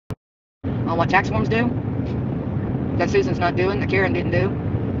on what tax forms do, that Susan's not doing, that Karen didn't do.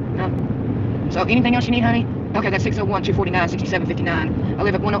 No. So anything else you need, honey? Okay, that's 601-249-6759. I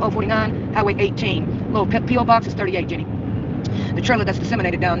live at 10049, Highway 18. Little P.O. box is 38, Jenny. The trailer that's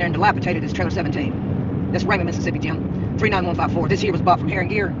disseminated down there and dilapidated is trailer 17. That's Raymond, Mississippi, Jim. 39154. This here was bought from Hair and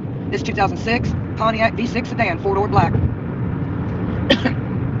Gear. This 2006 Pontiac V6 sedan, 4-door black.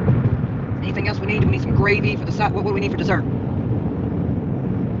 Anything else we need? Do we need some gravy for the side? What do we need for dessert?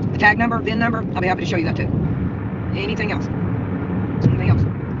 The tag number, VIN number? I'll be happy to show you that too. Anything else? Anything else?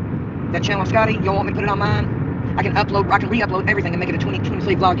 That channel, Scotty, y'all want me to put it on mine? I can re-upload everything and make it a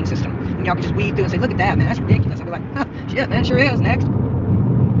 2023 vlogging system. And y'all can just weed through and say, look at that, man, that's ridiculous. I'll be like, huh, shit, man, sure is. Next. I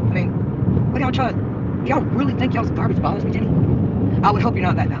mean, what y'all try to, y'all really think y'all's garbage bothers me, Jenny? I would hope you're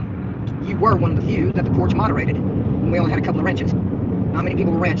not that dumb. You were one of the few that the porch moderated, and we only had a couple of wrenches. How many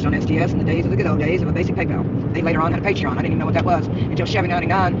people were wrenched on STS in the days of the good old days of a basic PayPal? They later on had a Patreon. I didn't even know what that was until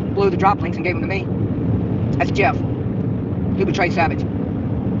CHEVY99 blew the drop links and gave them to me. That's Jeff, who betrayed Savage,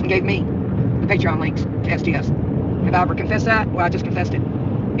 and gave me the Patreon links to STS. Have I ever confessed that? Well, I just confessed it.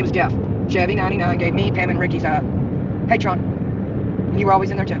 It was Jeff. CHEVY99 gave me, Pam, and Ricky's Patreon. And you were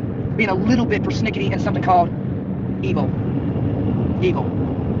always in there too. Being a little bit persnickety and something called evil. Evil.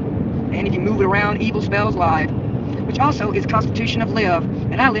 And if you move it around, evil spells live. Which also is Constitution of Live.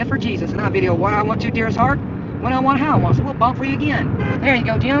 And I live for Jesus. And I video what I want to, dearest heart, when I want, how I want. So we'll bump for you again. There you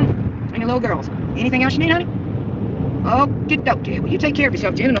go, Jim. And your little girls. Anything else you need, honey? Okie dokie. Well, you take care of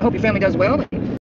yourself, Jim, and I hope your family does well.